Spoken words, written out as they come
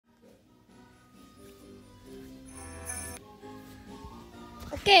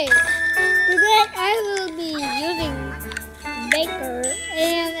Okay, today I will be using Baker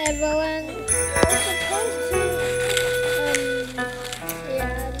and Evelyn. I was supposed to,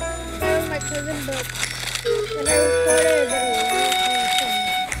 they're my cousin, but when I recorded it,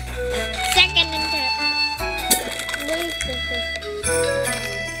 second attempt. Wait,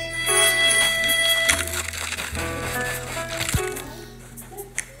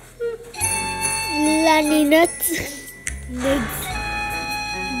 Lani nuts. Nuts.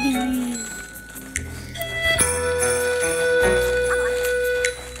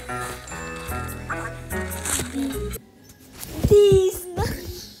 These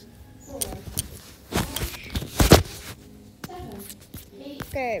nuts.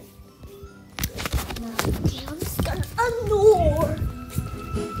 Okay. I'm just gonna ignore.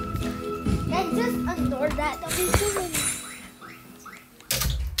 And just ignore that. Don't be doing.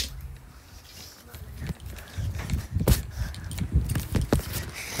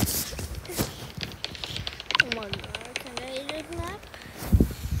 Come on, can I just nap?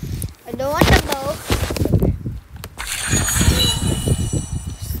 I don't want to go.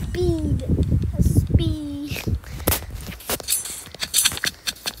 Speed. Speed.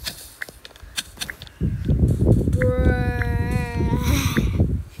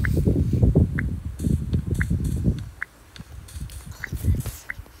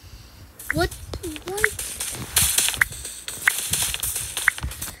 What?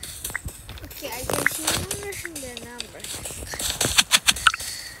 Okay, I can see the numbers.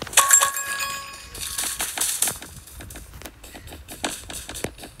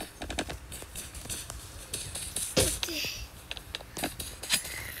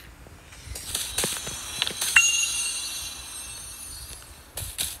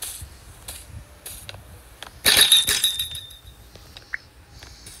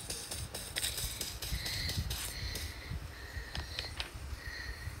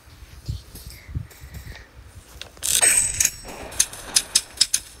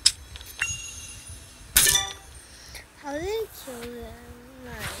 How did I kill them?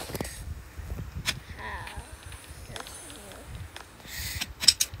 Like, how?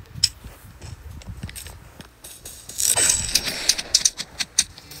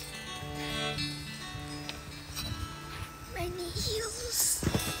 Many heals.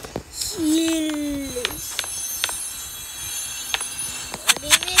 Heals.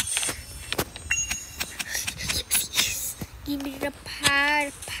 Damn it. Give me the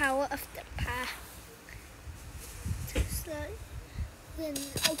power of the power. Then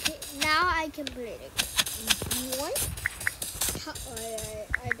okay, now I can play it. What?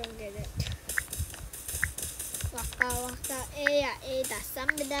 I don't get it. Waka that's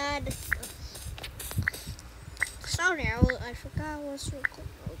somebody. Sorry, I forgot what's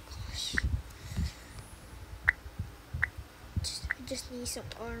recording. Oh gosh. I just need some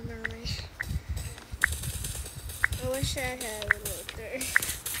armory. I wish I had a little bit.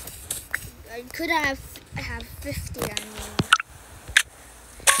 I could have 50 anymore.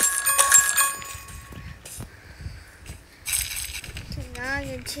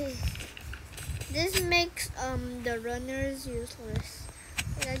 This makes the runners useless.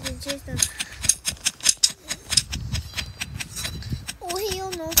 I can chase them. Oh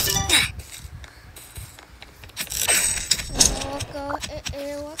hell no! Waka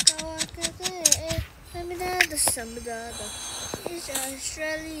it's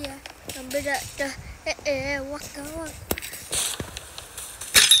Australia. Waka waka.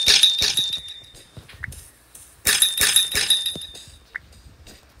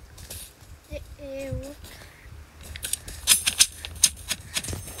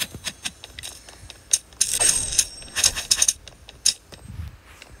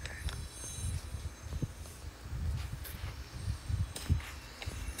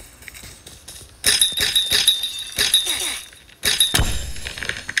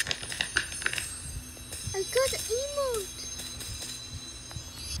 I got the emote.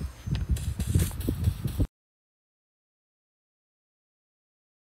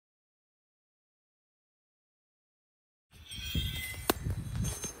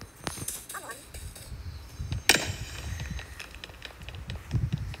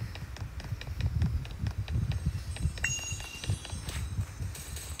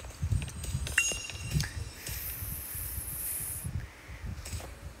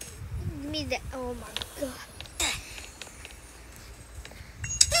 Give me that. Oh my god.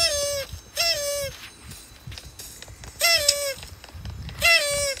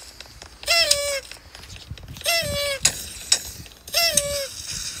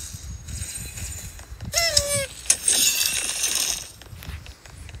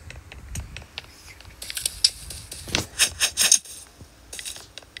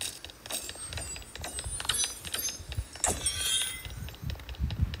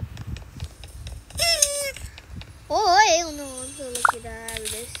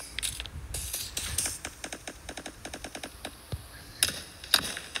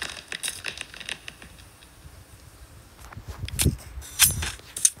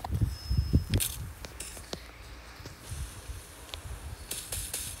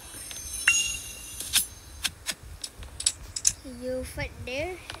 You fight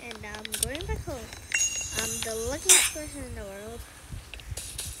there, and I'm going back home. I'm the luckiest person in the world.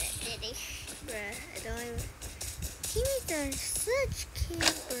 That did it. Bruh, I don't even... Teammates are such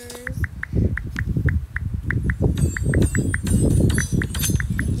campers.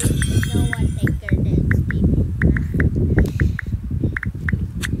 No one bigger than Stevie.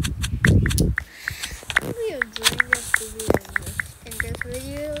 Maybe a dream is to be in this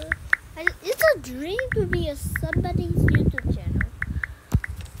video. It's a dream to be a somebody's YouTube channel.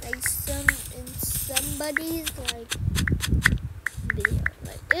 Like somebody's like video.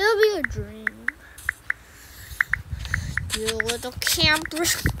 Like it'll be a dream. You little camper.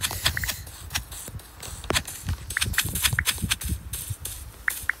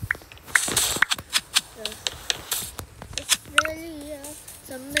 It's really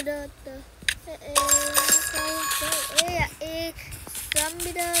somebody.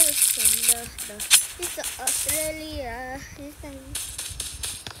 It's Australia.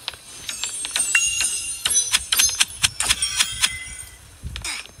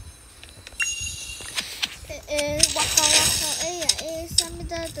 Waka waka.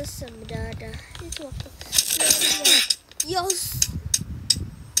 Samida. It's waka. Yes.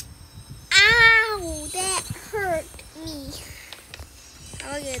 Ow! That hurt me.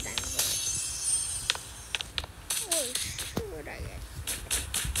 I'll get that. Oh, shoot, what I get?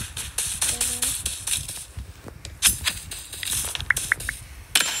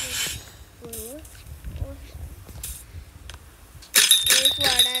 Here's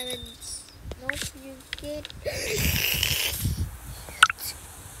what I mean. Nope, you get.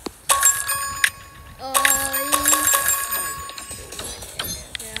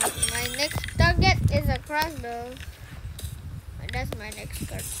 My next target is a crossbow. That's my next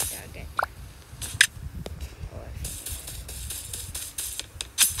target.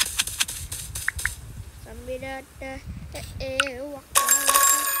 Samidata, waka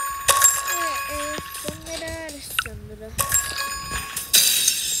samida.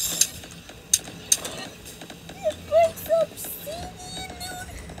 It breaks obsidian,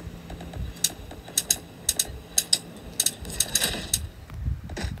 dude.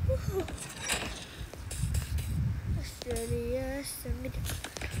 Australia, samida.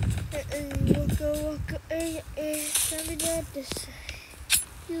 Waka, samida.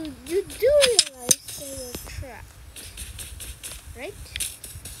 You do realize they were trapped, right?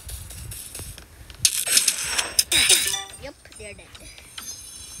 Yup, they're dead.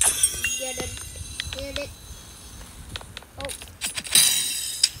 They're dead. Oh.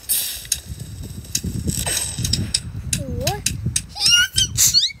 What?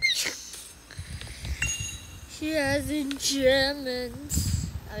 She has enchantments.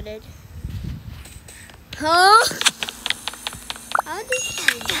 I'm dead. Huh? How did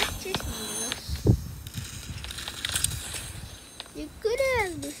you not just miss? You could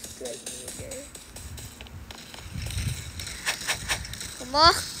have destroyed me there. Come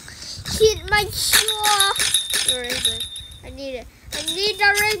on. Hit my jaw. Raven. I need it. I need the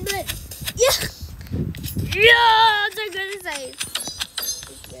Raven. Yeah. Yeah, they're gonna save.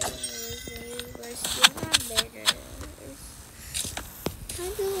 We're still not better. It's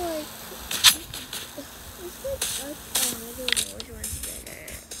kind of like... It's like I don't know which one's better.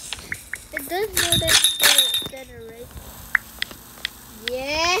 It does know that it's better, right?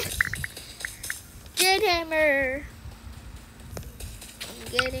 Yeah. Good hammer. I'm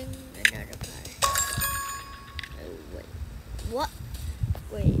getting another pie. Oh wait. What?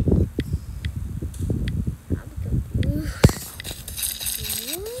 Wait. I'm confused.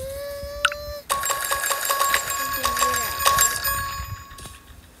 What?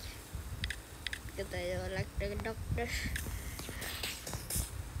 Because I don't like the doctor.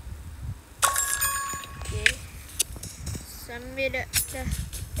 Okay. Samida.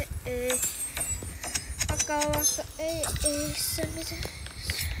 Waka samida.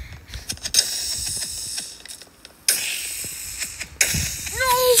 No!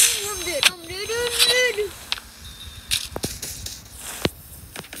 I'm dead.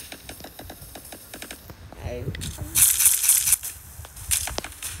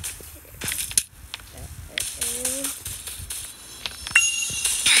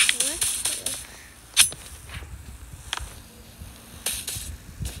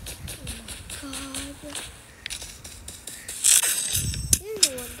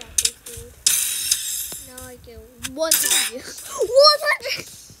 Now I get 100. 100!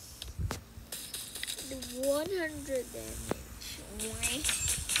 The 100 damage.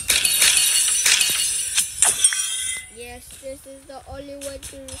 Yes, this is the only way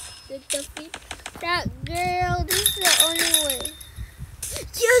to defeat that girl. This is the only way.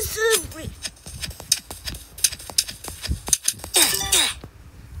 Yes,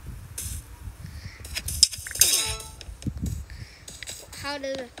 how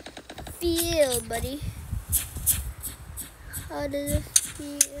does it feel, buddy? How does it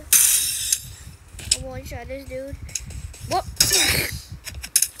feel? I want to shot this dude. Whoop!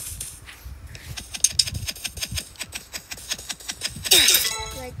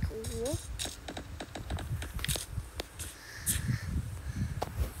 Like what?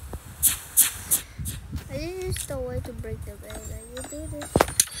 I think it's the way to break the bed. Like you do this.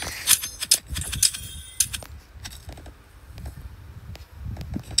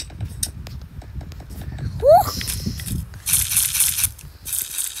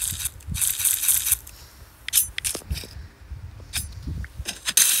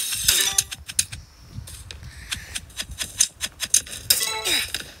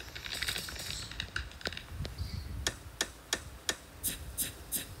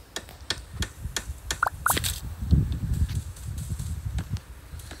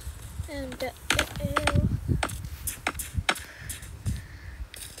 And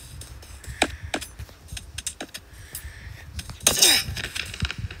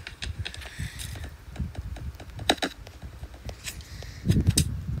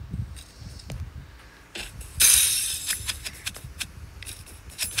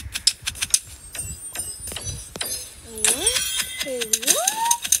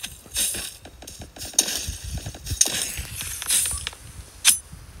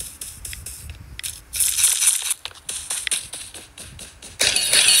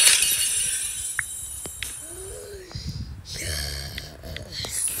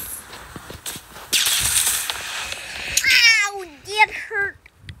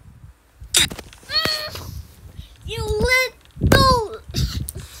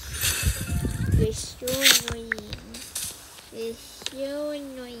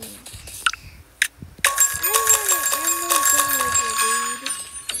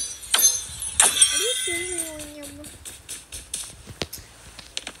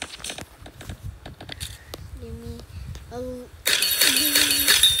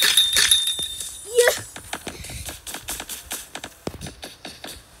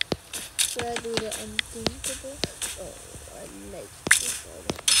I do the unthinkable. Oh, I like this one.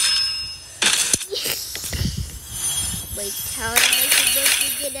 Wait, how am I supposed to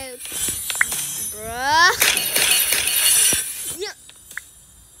get out? Bruh. Yeah.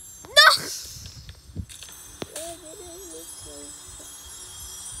 No!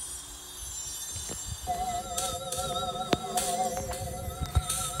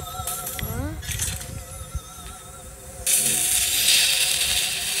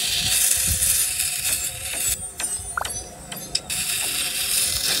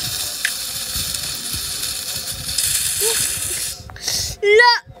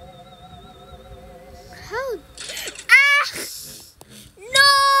 Look! How? Ah! No!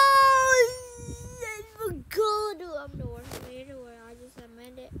 I'm good. I'm the worst leader. I just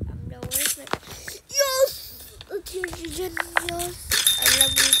admit it. I'm the worst. Yes! Okay, yes. I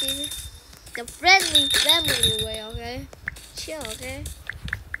love you, baby. The friendly family way, okay? Chill, okay?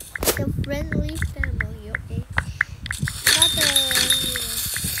 The friendly family, okay? Not the.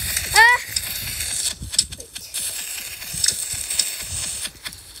 Ah!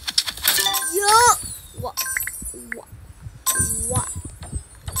 Yo! What? What? What?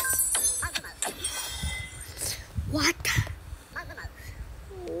 What?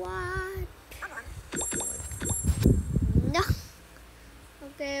 What? No.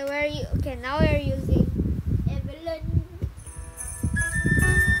 Okay, where are you? Okay, now we are using Evelyn.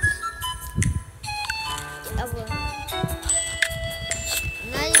 Evelyn.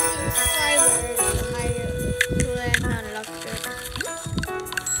 Not using cyber. My plan unlocked it.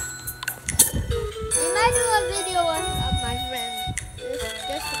 You might do a video of my friend.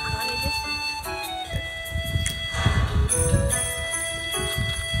 Just funny.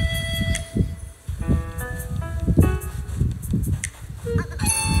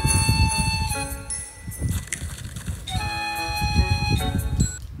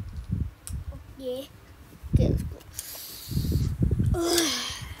 Yeah. Okay, let's go.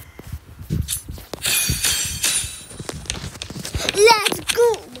 Let's go.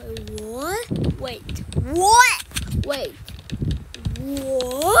 What? Wait. What? Wait.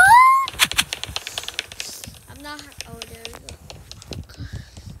 What? I'm not. Oh, there we go.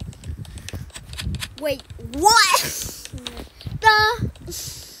 Wait. What? The.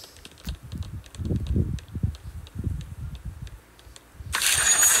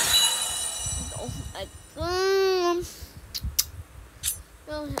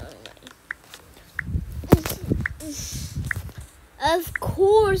 Oh my God. Of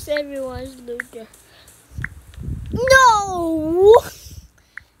course, everyone's looter. No!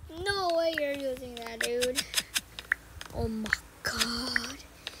 No way you're using that, dude. Oh my God.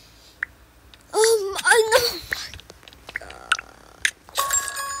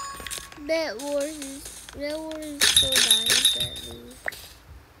 That war is so nice at least.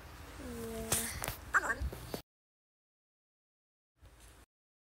 Yeah.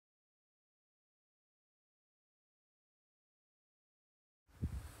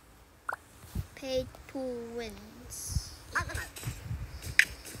 Pay to wins.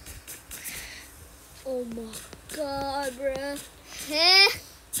 Oh my god, bruh. Heh.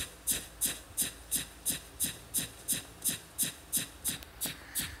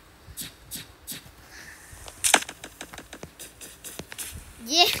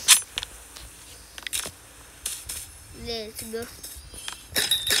 Yeah. Let's go.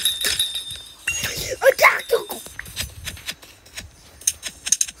 Attack!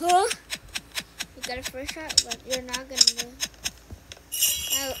 Huh? You got a first shot, but you're not gonna do.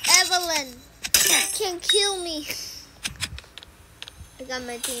 Oh, Evelyn can kill me. I got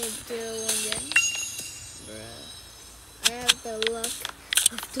my team 0-1 then. Bruh. I have the luck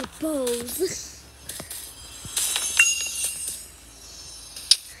of the bows.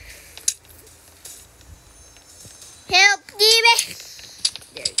 Help, demon!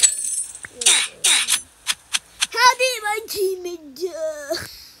 There you go. How did my teammate do?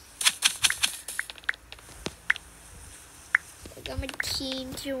 I got my team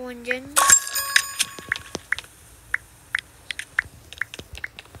 0-1 then.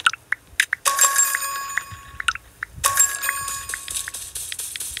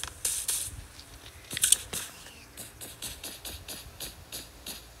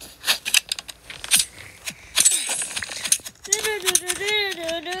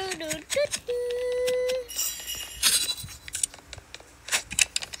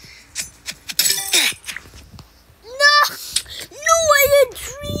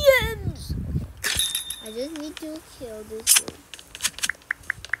 I just need to kill this dude.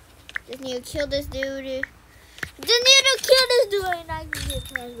 Just need to kill this dude. Just need to kill this dude and I can get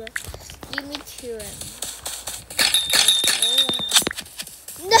plasma. Give me 2 M's.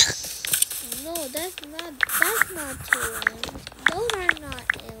 No, that's not 2 M's. Those are not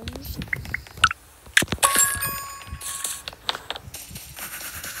M's.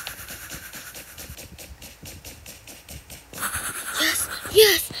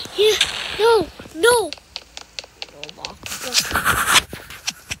 Yes. No. Oh my god.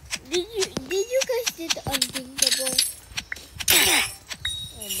 Did you guys did the unthinkable?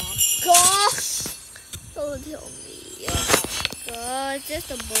 Oh my god. Don't tell me. Oh my god. Just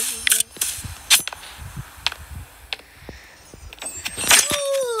the both of them.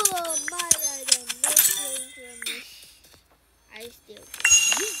 Oh my god. No feeling for me. I still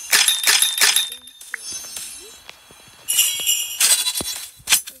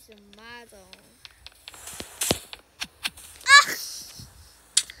It's a my zone.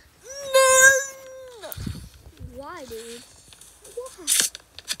 No! Why, dude? Why?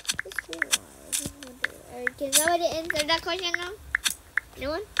 It's so wild. Can somebody answer that question now? No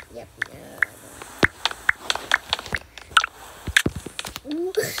one? Yep.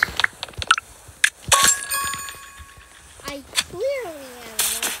 No. I clearly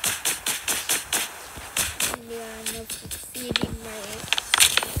am not succeeding my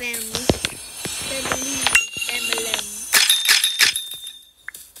family.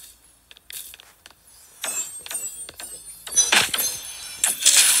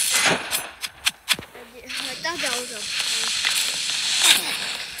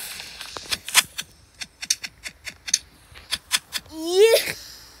 Yeah.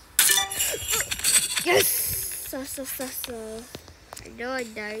 Yes. So. I know I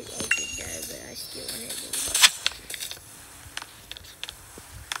died. I did die, but I still want to do it.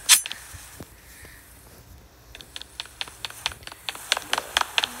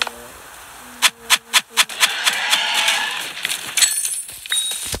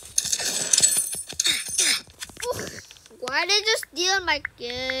 Why did you steal my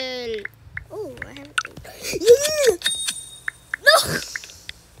kill? Oh, I have. Yeah! No!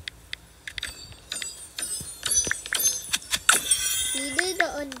 He did the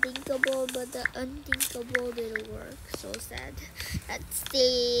unthinkable, but the unthinkable didn't work. So sad. That's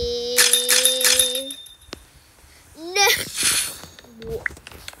the.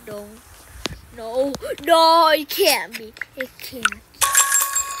 No, it can't be. It can't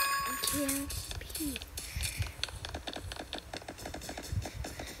be.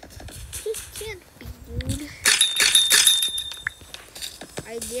 Just can't be, dude.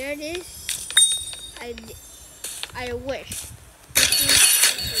 I dare this. I wish.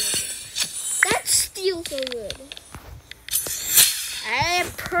 That's still so good. I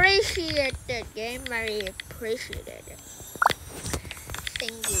appreciate that game. I appreciate it.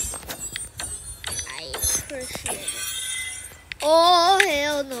 Thank you. I appreciate it. Oh,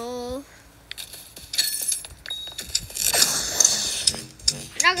 hell no.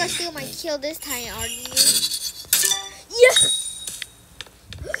 gonna steal my kill this time, aren't you? Yes!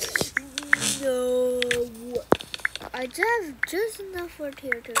 No. I have just enough for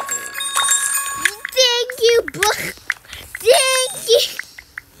tier 2. Thank you, book. Thank you.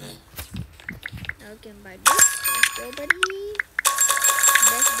 Now I can buy this. Let's go, buddy.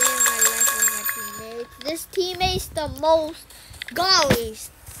 Best day of my life with my teammates. This teammate's the most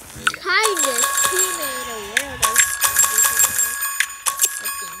golliest, kindest teammate in the world.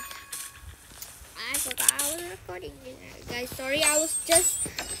 I forgot I was recording this. Guys, sorry, I just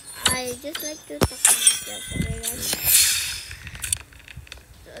like to talk to myself, okay guys?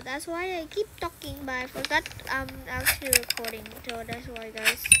 So that's why I keep talking, but I forgot I'm actually recording, so that's why,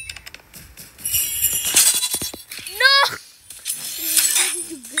 guys. No! What did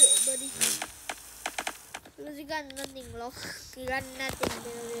you get, buddy? Because you got nothing, look. You got nothing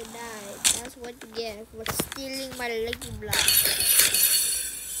because you died. That's what you get for stealing my lucky block.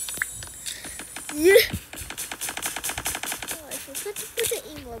 Yeah! Oh, I forgot to put the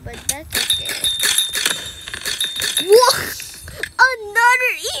emote, but that's okay. What?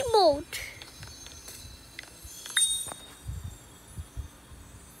 Another emote!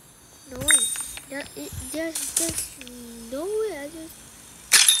 No way. There's no way. I just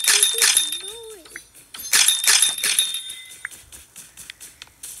no way.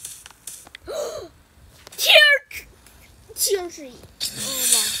 Tier 3. Oh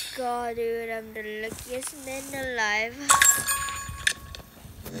my god, dude. I'm the luckiest man alive.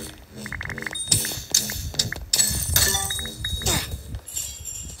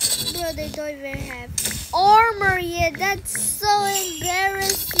 Bro, they don't even have armor yet. That's so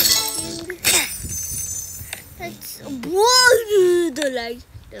embarrassing, dude. That's whoa, the lag's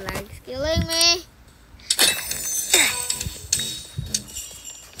killing me.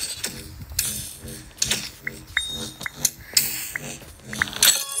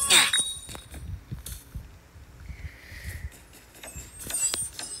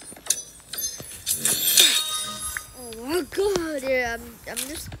 Oh my god, dude. I'm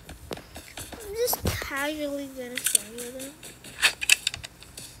just casually gonna show you them.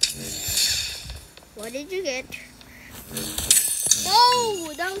 What did you get?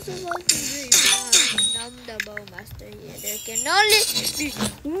 No, that was supposed to be fun. I'm the bowmaster here. There can only be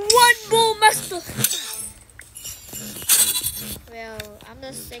one bowmaster. Well, I'm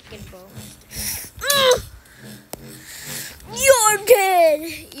the second bowmaster. You're dead.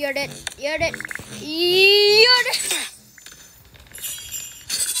 You're dead. You're dead. You're dead.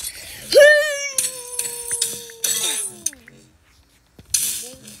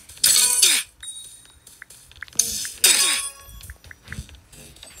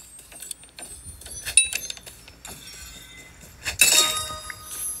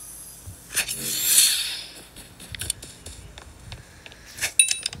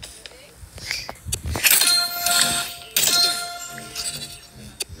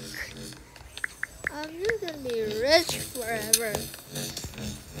 I'm just gonna be rich forever.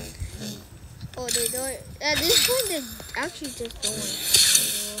 Oh, they don't. At this point, they're actually just going.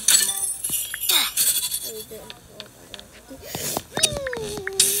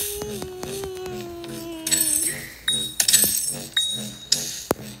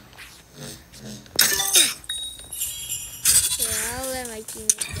 Yeah, I'll let my team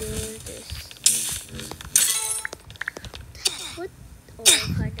do this. What? Oh,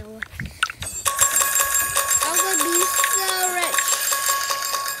 I know what. I'm gonna be so rich.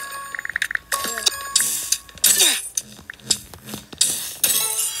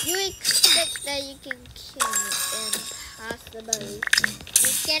 You expect that you can kill me, impossible. You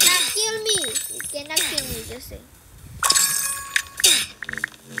cannot kill me. You cannot kill me, just say.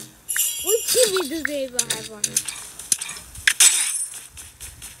 What team is the game I have on?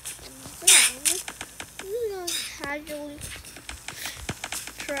 I'm just gonna casually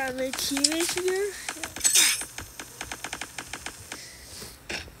try my teammates here.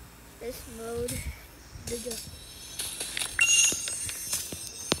 This mode,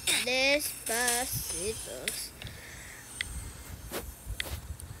 Despacitos.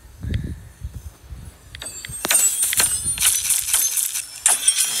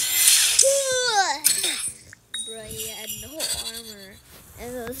 Bro, he had no armor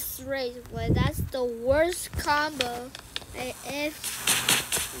and a race, but that's the worst combo I ever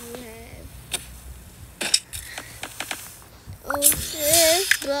have. Oh,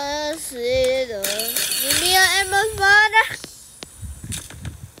 Despacito. Give me an Emma.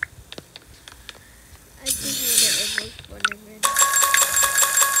 I just need an image for a minute.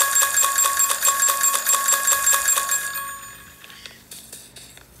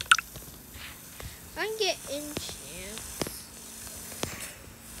 I can get enchant.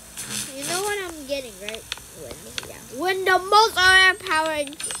 winning, right? Win, yeah. Win the most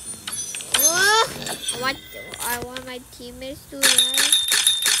overpowered. Oh, I want my teammates to die.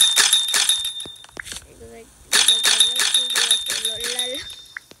 Like, because I like to do a solo. Lol.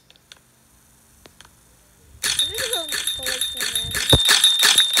 I'm gonna go collect some them.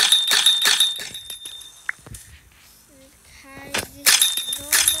 Guys, this is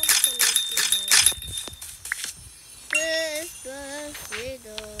normal collecting them.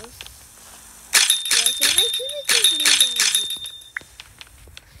 Desperados. Yeah, so my teammate is leaving me.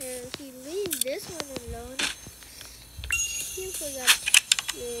 He leaves this one alone. He forgot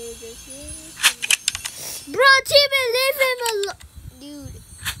to just leave me from that. Bro, teammate, leave him alone. Dude,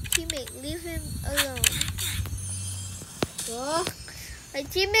 teammate, leave him alone. Oh, my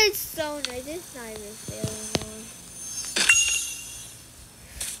teammate's so nice. It's not even fair anymore.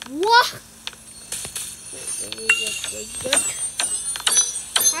 What? We're good.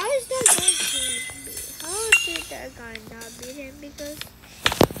 How is that going to be? How did that guy not beat him? Because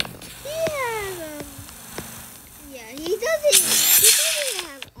he has yeah, he doesn't even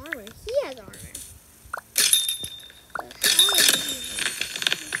have armor. He has armor. But how did he?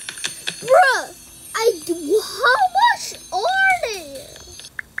 Bruh, how much are there?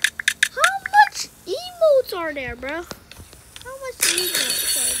 How much emotes are there, bro? How much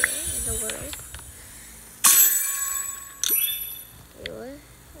emotes are there in the world? Wait, what?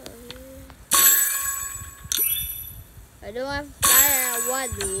 I don't have fire, I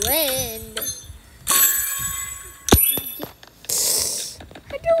want wind.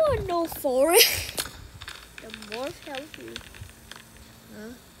 I don't want no forest. The morph helps you.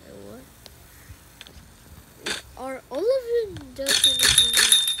 Huh? Wait, what? Are all of you definitely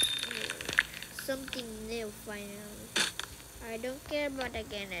something new finally? I don't care about the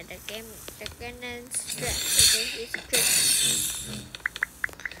cannon. The cannon stress because it's tricky.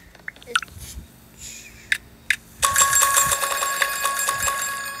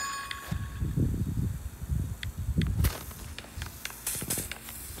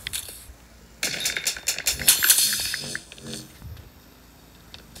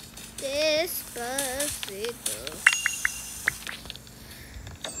 Despacito.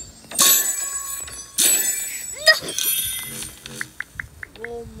 No!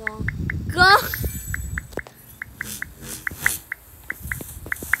 Oh my god!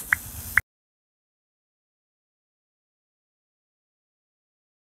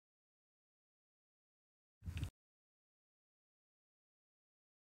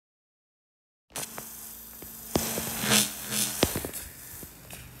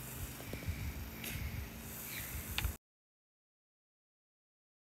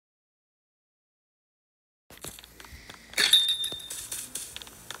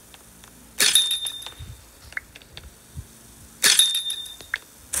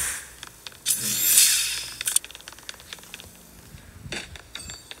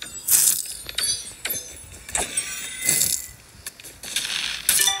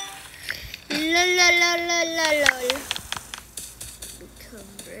 Lol.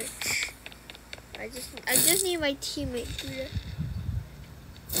 Become rich. I just need my teammate to do that.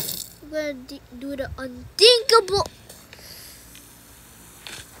 I'm gonna do the unthinkable.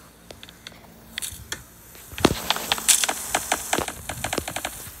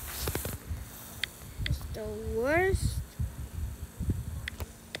 It's the worst.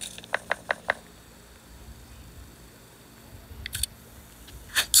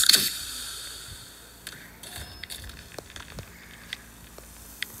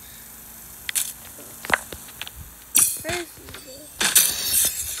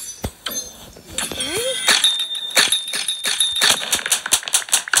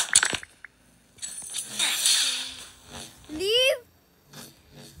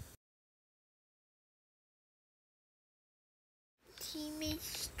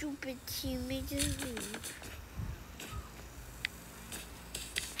 Stupid teammate just leave.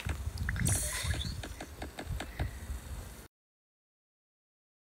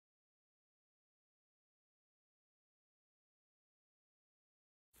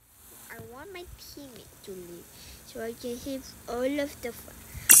 I want my teammate to leave so I can have all of the fun.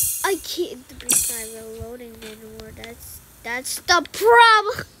 I can't because I'm reloading anymore. That's the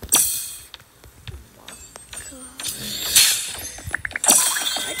problem.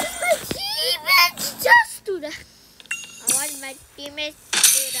 Just do that. I want my teammates to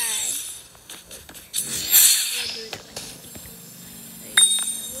do that.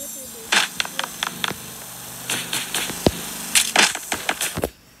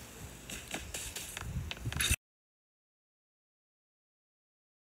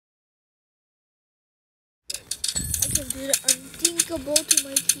 I can do the unthinkable to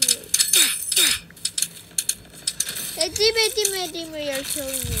my teammates. Hey, teammate, you're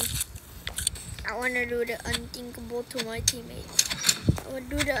killing me. I want to do the unthinkable to my teammate. I want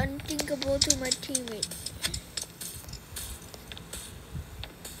to do the unthinkable to my teammate.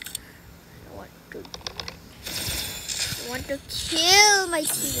 I want to kill my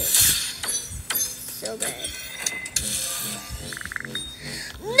teammate. So bad.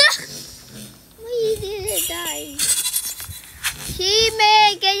 No! Why did it die?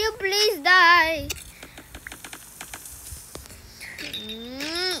 Teammate, can you please die?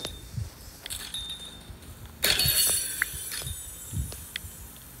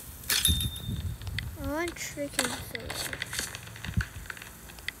 I want freaking solo.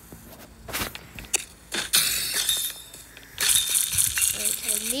 Wait, I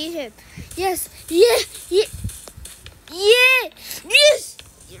need him. Yes, yes!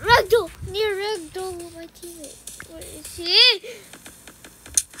 Ragdoll! Near Ragdoll, my teammate. Where is he?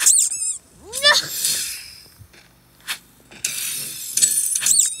 No!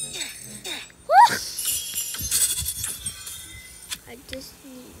 I just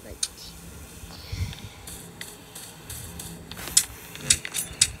need my teammate.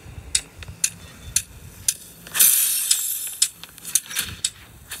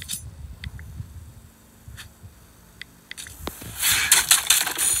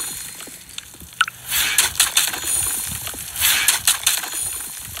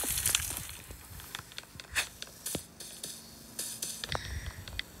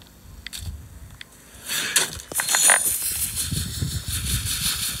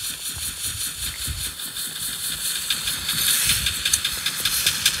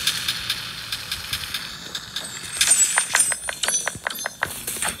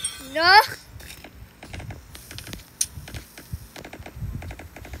 No!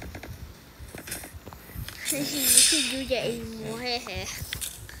 Hindi juga ilmu hehe.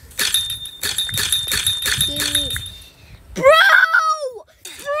 Give me, bro!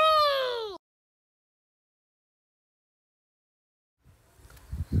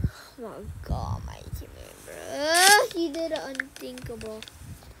 Oh my god, my teammate, bro! He did the unthinkable.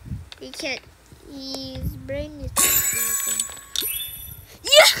 He can't. His brain is not working.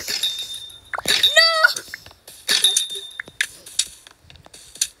 Yeah! No!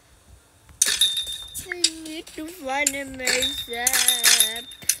 I need to find him myself.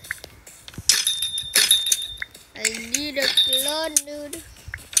 I need a clone, dude.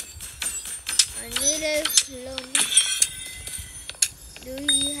 I need a clone. Do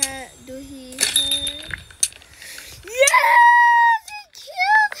he have? Yes! He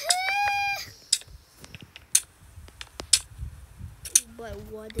killed him! But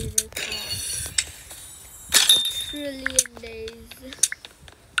what did it cost? A trillion days.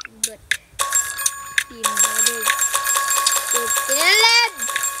 But he managed to kill him!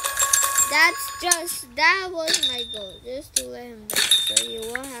 That was my goal. Just to let him die. So he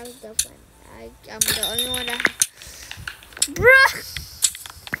won't have the fun. I'm the only one that... Bruh!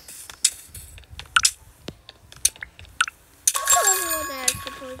 I'm the only one that's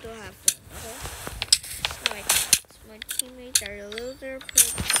supposed to have fun, okay? Alright, my teammates are a loser,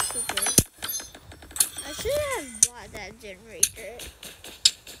 super. I should have bought that generator.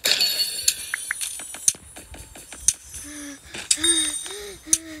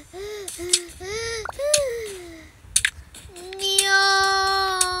 No!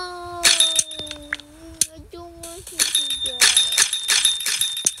 I don't want him to die.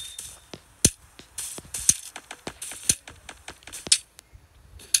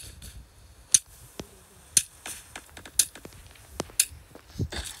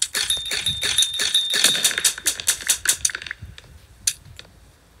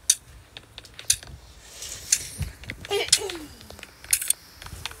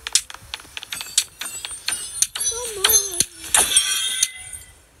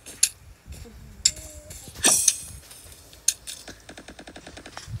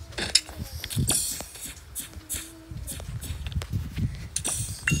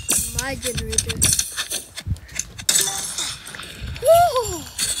 My generator. Woo!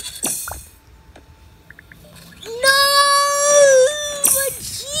 No! My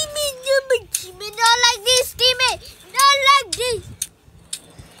teammate, not like this, teammate! Not like this!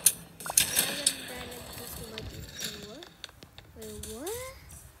 Wait, what?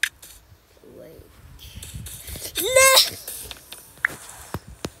 Wait. No!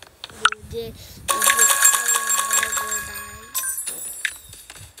 Okay.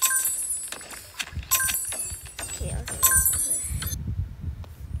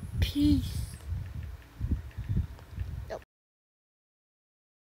 Peace.